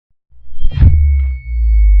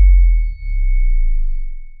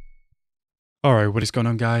Alright, what is going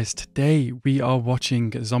on, guys? Today we are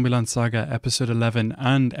watching Zombieland Saga episode 11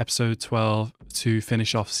 and episode 12 to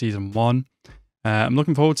finish off season 1. I'm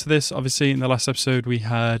looking forward to this. Obviously, in the last episode we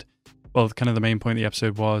had, well, kind of the main point of the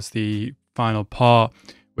episode was the final part,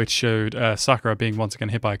 which showed Sakura being once again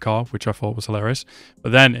hit by a car, which I thought was hilarious.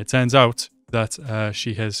 But then it turns out that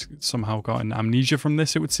she has somehow gotten amnesia from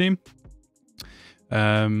this, it would seem.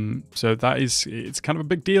 So it's kind of a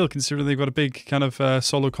big deal considering they've got a big kind of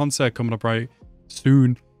solo concert coming up right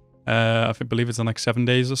soon. Believe it's in like 7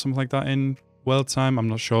 days or something like that in world time. I'm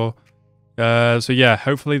not sure. So yeah,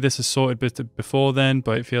 hopefully this is sorted before then,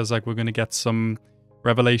 but it feels like we're going to get some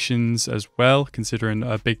revelations as well, considering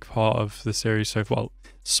a big part of the series so far, well,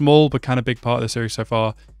 small but kind of big part of the series so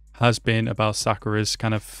far has been about Sakura's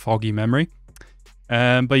kind of foggy memory.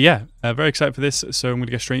 But yeah, very excited for this, so I'm going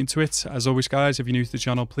to get straight into it. As always, guys, if you're new to the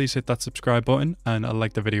channel, please hit that subscribe button and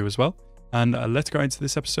like the video as well. And let's go into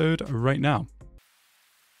this episode right now.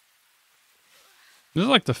 This is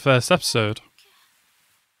like the first episode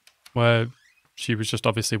where she was just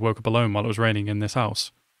obviously woke up alone while it was raining in this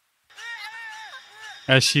house.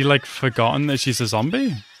 Has she like forgotten that she's a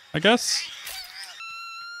zombie, I guess?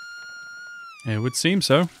 It would seem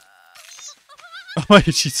so. Oh,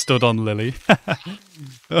 wait, she stood on Lily.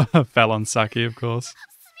 Fell on Saki, of course.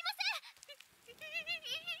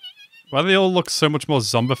 Why do they all look so much more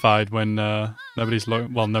zombified when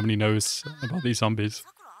nobody knows about these zombies?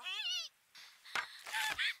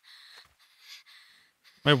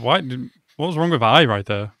 Wait, what was wrong with Ai right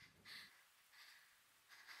there?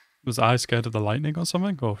 Was Ai scared of the lightning or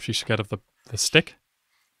something? Or she's scared of the stick?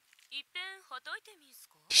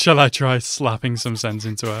 Shall I try slapping some sense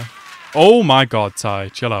into her? Oh my god, Tai,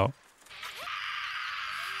 chill out.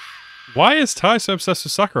 Why is Tai so obsessed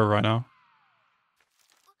with Sakura right now?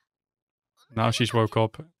 Now she's woke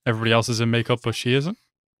up. Everybody else is in makeup, but she isn't?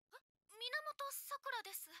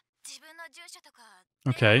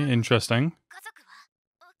 Okay, interesting.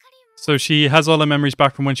 So she has all her memories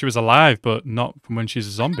back from when she was alive, but not from when she's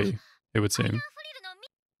a zombie, it would seem.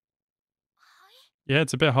 Yeah,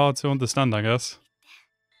 it's a bit hard to understand, I guess.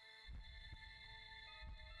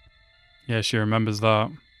 Yeah, she remembers that.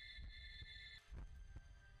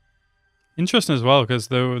 Interesting as well, because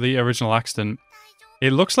the original accident,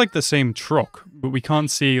 it looks like the same truck, but we can't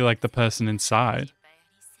see like the person inside.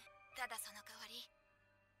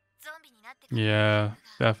 Yeah,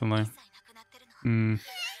 definitely.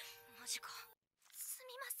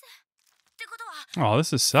 Oh,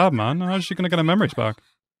 this is sad, man. How's she gonna get her memories back?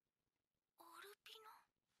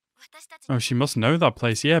 Oh, she must know that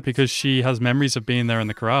place. Yeah, because she has memories of being there in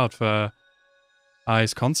the crowd for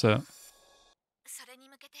Ai's concert.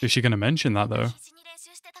 Is she going to mention that, though?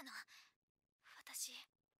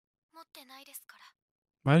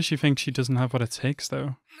 Why does she think she doesn't have what it takes,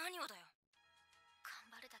 though?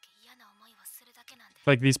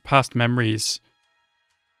 Like, these past memories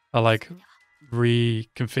are, like,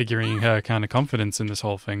 reconfiguring her kind of confidence in this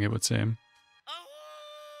whole thing, it would seem.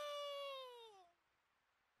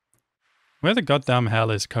 Where the goddamn hell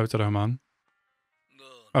is Kotaro, man?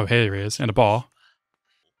 Oh, here he is, in a bar.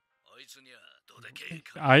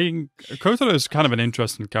 Kotaro is kind of an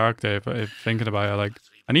interesting character, if thinking about it. Like,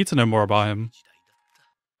 I need to know more about him.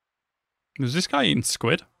 Is this guy eating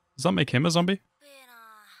squid? Does that make him a zombie?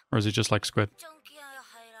 Or is he just like squid?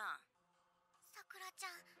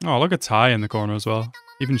 Oh, look at Tai in the corner as well.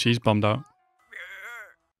 Even she's bummed out.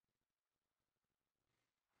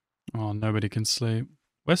 Oh, nobody can sleep.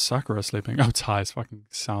 Where's Sakura sleeping? Oh, Tai's fucking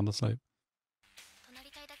sound asleep.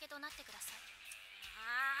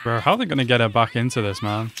 Bro, how are they gonna get her back into this,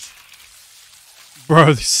 man?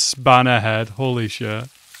 Bro, this span her head. Holy shit.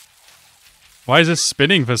 Why is this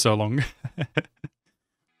spinning for so long?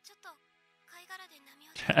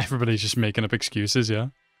 Everybody's just making up excuses, yeah?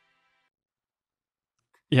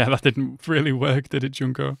 Yeah, that didn't really work, did it,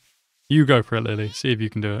 Junko? You go for it, Lily. See if you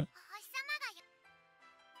can do it.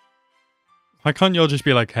 Why can't y'all just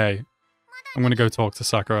be like, hey, I'm gonna go talk to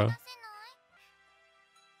Sakura?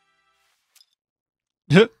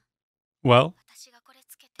 Well,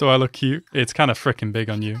 do I look cute? It's kind of freaking big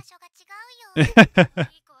on you.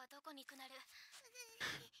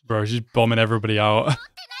 Bro, she's bombing everybody out.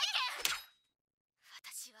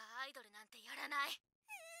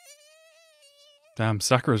 Damn,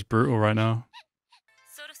 Sakura's brutal right now.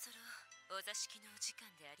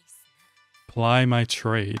 Ply my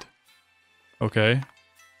trade. Okay.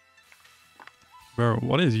 Bro,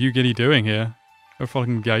 what is Yugiri doing here? Go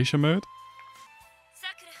fucking geisha mode?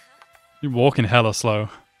 You're walking hella slow.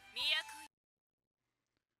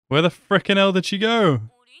 Where the frickin' hell did she go?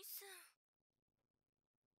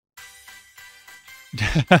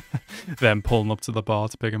 Then pulling up to the bar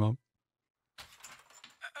to pick him up.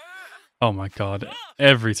 Oh my god,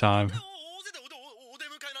 every time.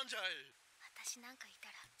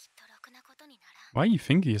 Why are you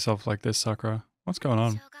thinking yourself like this, Sakura? What's going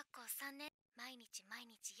on?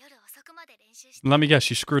 Let me guess,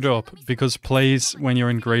 you screwed up because plays when you're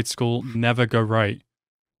in grade school never go right.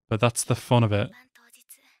 But that's the fun of it.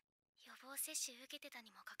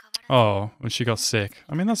 Oh, when she got sick.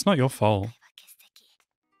 I mean, that's not your fault.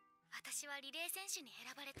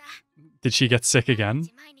 Did she get sick again?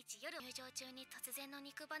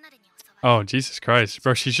 Oh, Jesus Christ.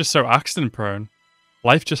 Bro, she's just so accident prone.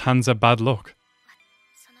 Life just hands her bad luck.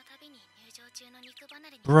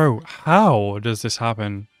 Bro, how does this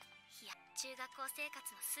happen?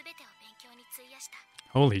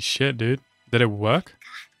 Holy shit, dude. Did it work?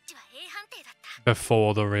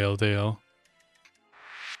 Before the real deal.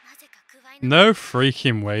 No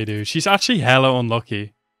freaking way, dude. She's actually hella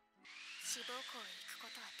unlucky.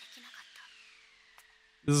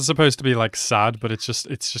 This is supposed to be like sad, but it's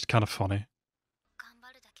just kind of funny.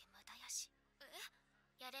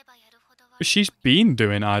 But she's been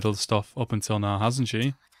doing idol stuff up until now, hasn't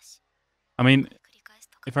she? I mean,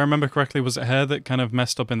 if I remember correctly, was it her that kind of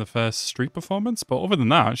messed up in the first street performance? But other than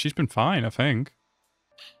that, she's been fine, I think.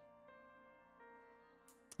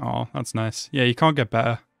 Oh, that's nice. Yeah, you can't get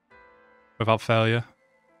better without failure.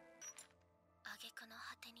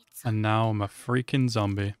 And now I'm a freaking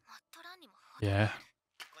zombie. Yeah.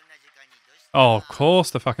 Oh, of course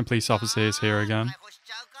the fucking police officer is here again.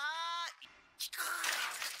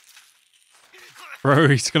 Bro,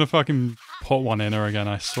 he's gonna fucking put one in her again,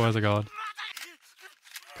 I swear to God.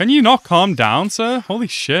 Can you not calm down, sir? Holy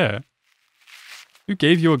shit. Who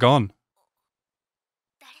gave you a gun?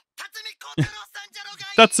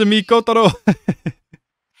 Tatsumi Kotaro!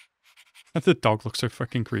 The dog looks so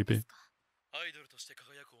fucking creepy.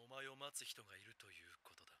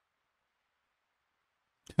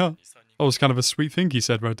 Huh. Oh, it's kind of a sweet thing he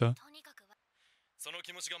said right there.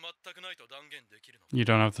 You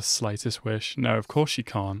don't have the slightest wish. No, of course you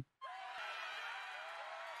can't.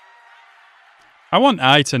 I want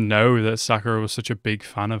Ai to know that Sakura was such a big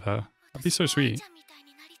fan of her. That'd be so sweet.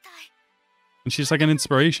 And she's like an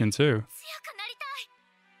inspiration too.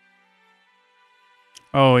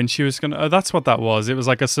 Oh, and she was gonna... Oh, that's what that was. It was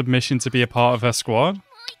like a submission to be a part of her squad.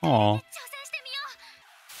 Aw.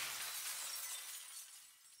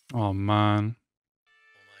 Oh, man.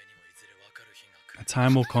 A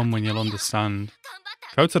time will come when you'll understand.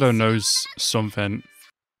 Kotaro knows something.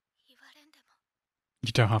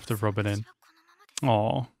 You don't have to rub it in.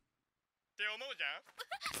 Aw.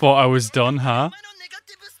 Thought I was done, huh?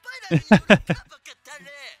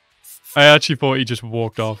 I actually thought he just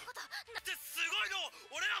walked off.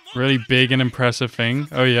 Really big and impressive thing.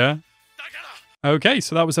 Oh, yeah. Okay,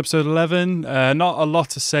 so that was episode 11. Not a lot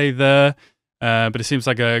to say there. But it seems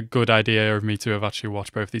like a good idea of me to have actually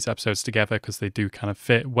watched both these episodes together because they do kind of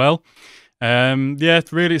fit well. Yeah,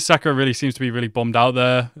 really, Sakura really seems to be really bummed out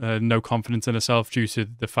there. No confidence in herself due to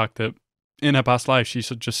the fact that in her past life, she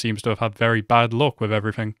just seems to have had very bad luck with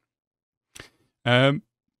everything.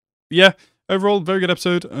 Yeah, overall, very good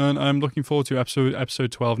episode, and I'm looking forward to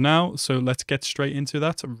episode 12 now. So let's get straight into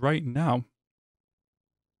that right now.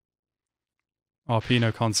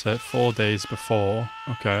 Arpino concert 4 days before.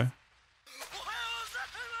 Okay.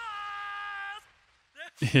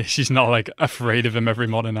 Yeah, she's not like afraid of him every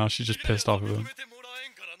morning now. She's just pissed off of him.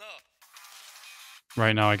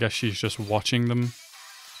 Right now, I guess she's just watching them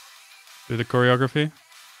do the choreography.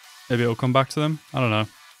 Maybe it'll come back to them. I don't know.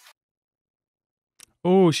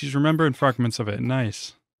 Oh, she's remembering fragments of it.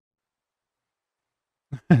 Nice.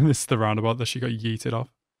 This is the roundabout that she got yeeted off.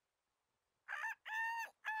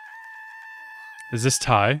 Is this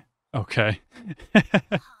Thai? Okay.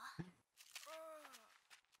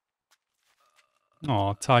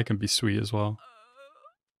 Oh, Thai can be sweet as well.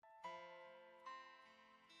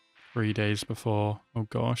 3 days before. Oh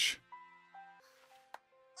gosh.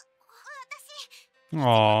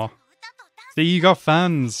 Aw. See, you got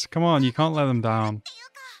fans. Come on, you can't let them down.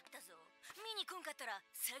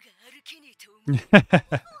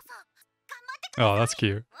 Oh, that's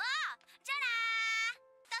cute.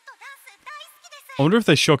 I wonder if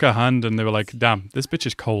they shook her hand and they were like, damn, this bitch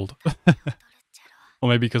is cold. Or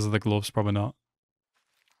maybe because of the gloves, probably not.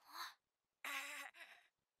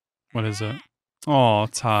 What is it? Oh,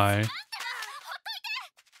 Ty.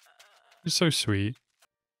 You're so sweet.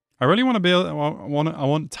 I really want to be able. I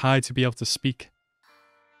want Ty to be able to speak.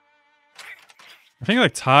 I think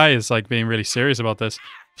like Ty is like being really serious about this.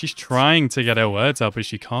 She's trying to get her words out, but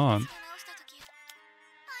she can't. Is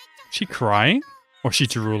she crying? Or is she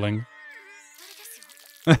drooling?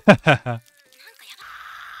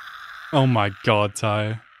 Oh my god,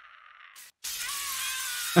 Ty.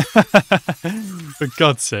 For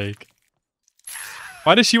God's sake.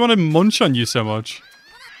 Why does she want to munch on you so much?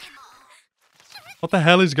 What the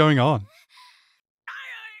hell is going on?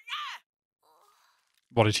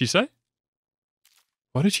 What did she say?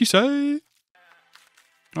 What did she say?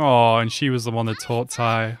 Oh, and she was the one that taught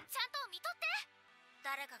Ty.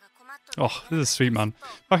 Oh, this is sweet, man.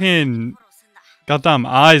 Fucking goddamn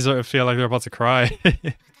eyes feel like they're about to cry.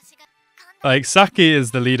 Like, Saki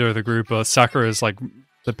is the leader of the group, but Sakura is like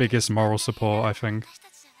the biggest moral support, I think.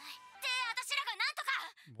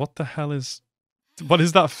 What the hell is... What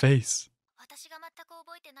is that face?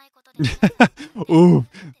 Ooh,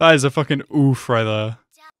 that is a fucking oof right there.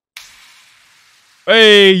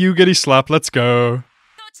 Hey, you getty slap, let's go.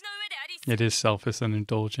 It is selfish and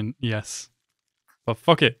indulgent, yes. But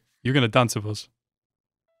fuck it, you're gonna dance with us.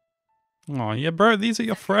 Oh yeah, bro, these are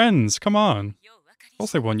your friends, come on. Of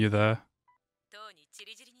course they want you there.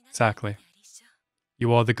 Exactly.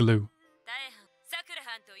 You are the glue.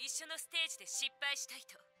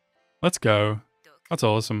 Let's go. That's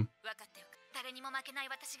awesome.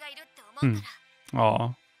 Aw.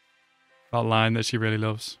 That line that she really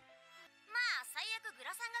loves.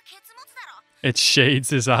 It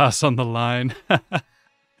shades his ass on the line.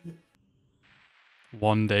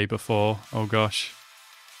 One day before. Oh gosh.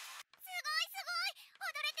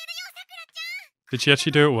 Did she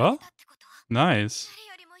actually do it well? Nice.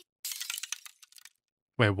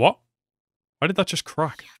 Wait, what? Why did that just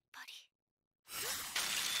crack?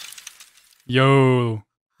 Yo.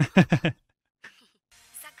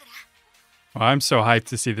 Oh, I'm so hyped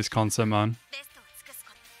to see this concert, man.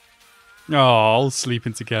 Oh, all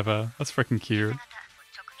sleeping together. That's freaking cute.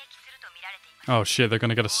 Oh shit, they're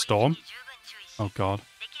gonna get a storm? Oh god.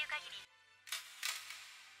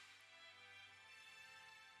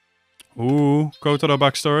 Ooh, go to the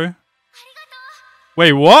backstory.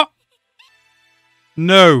 Wait, what?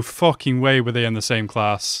 No fucking way were they in the same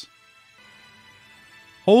class.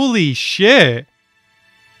 Holy shit.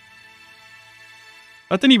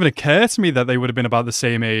 That didn't even occur to me that they would have been about the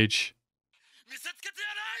same age.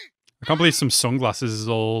 I can't believe some sunglasses is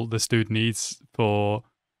all this dude needs for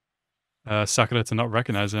Sakura to not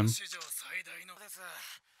recognize him.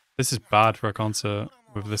 This is bad for a concert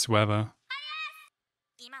with this weather.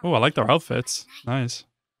 Oh, I like their outfits. Nice.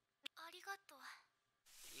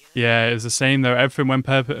 Yeah, it was the same though. Everything went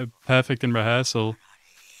perfect in rehearsal.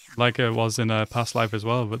 Like it was in a past life as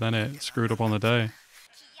well, but then it screwed up on the day.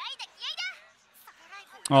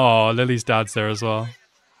 Oh, Lily's dad's there as well.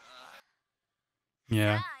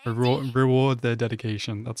 Yeah, reward their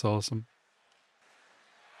dedication. That's awesome.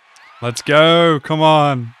 Let's go. Come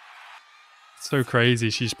on. It's so crazy.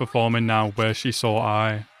 She's performing now where she saw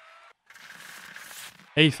I.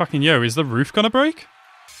 Hey, fucking yo, is the roof gonna break?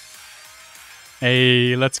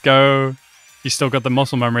 Hey, let's go. She's still got the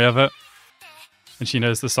muscle memory of it. And she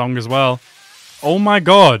knows the song as well. Oh my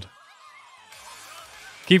god.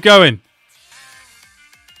 Keep going.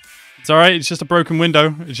 It's alright, it's just a broken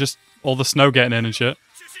window. It's just all the snow getting in and shit.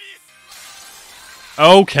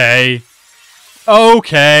 Okay.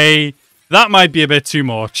 Okay. That might be a bit too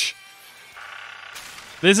much.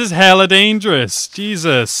 This is hella dangerous.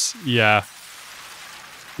 Jesus. Yeah.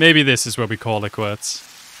 Maybe this is where we call it quits.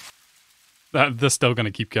 They're still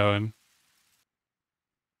gonna keep going.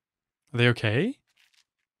 Are they okay?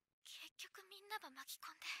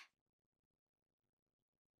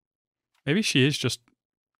 Maybe she is just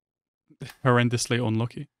horrendously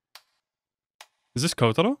unlucky. Is this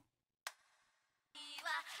Kotaro?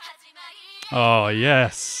 Oh,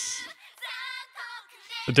 yes.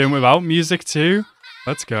 They're doing without music too?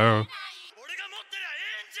 Let's go.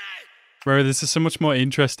 Bro, this is so much more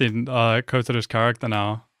interesting, Kotaro's character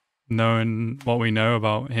now. Knowing what we know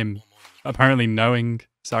about him. Apparently knowing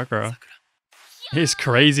Sakura. It's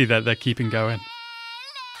crazy that they're keeping going.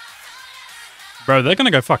 Bro, they're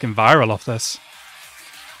gonna go fucking viral off this.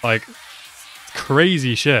 Like,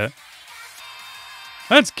 crazy shit.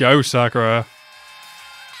 Let's go, Sakura.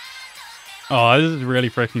 Oh, this is really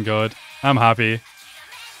freaking good. I'm happy.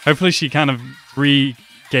 Hopefully she kind of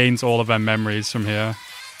regains all of her memories from here.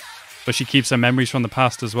 But she keeps her memories from the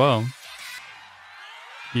past as well.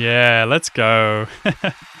 Yeah, let's go.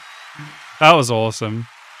 That was awesome.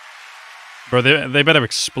 Bro, they better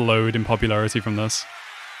explode in popularity from this.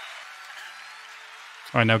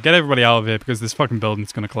 Alright, now get everybody out of here because this fucking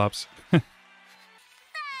building's gonna collapse.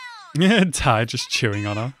 Yeah, Ty just chewing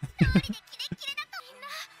on her.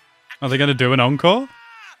 Are they gonna do an encore?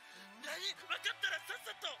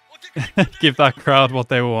 Give that crowd what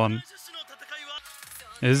they want.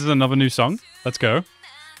 This is another new song. Let's go.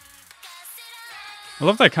 I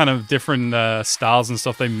love that kind of different styles and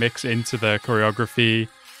stuff they mix into the choreography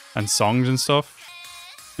and songs and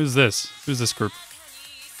stuff. Who's this? Who's this group?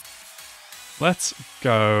 Let's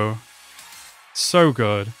go. So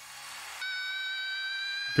good.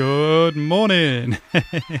 Good morning.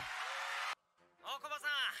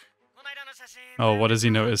 Oh, what does he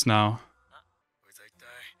notice now?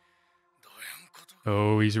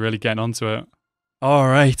 Oh, he's really getting onto it. All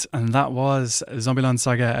right, and that was Zombieland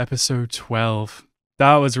Saga episode 12.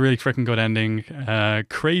 That was a really freaking good ending.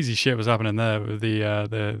 Crazy shit was happening there with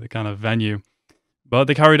the kind of venue, but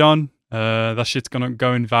they carried on. That shit's going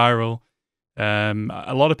viral.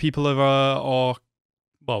 A lot of people have,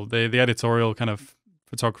 well, the editorial kind of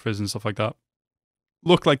photographers and stuff like that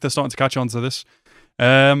look like they're starting to catch on to this.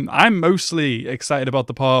 I'm mostly excited about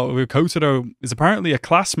the part where Kotaro is apparently a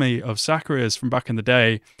classmate of Sakura's from back in the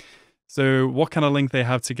day. So what kind of link they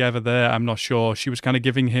have together there, I'm not sure. She was kind of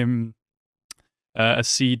giving him a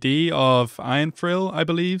CD of Iron Frill, I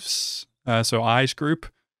believe. So I's group.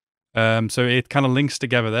 So it kind of links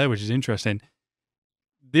together there, which is interesting.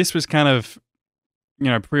 This was kind of,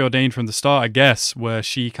 preordained from the start, I guess, where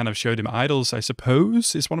she kind of showed him idols, I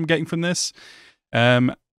suppose, is what I'm getting from this.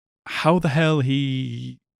 How the hell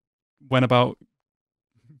he went about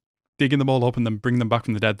digging them all up and then bringing them back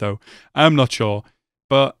from the dead, though, I'm not sure.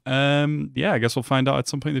 But yeah, I guess we'll find out at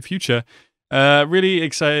some point in the future. Really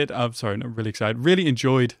excited. I'm sorry, not really excited. Really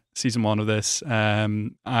enjoyed season 1 of this.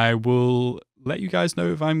 I will let you guys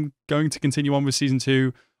know if I'm going to continue on with season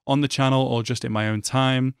 2 on the channel or just in my own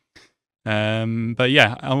time. But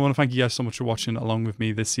yeah, I want to thank you guys so much for watching along with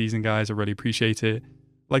me this season, guys. I really appreciate it.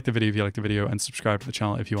 Like the video if you like the video, and subscribe to the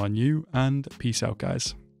channel if you are new. And peace out,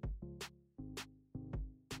 guys.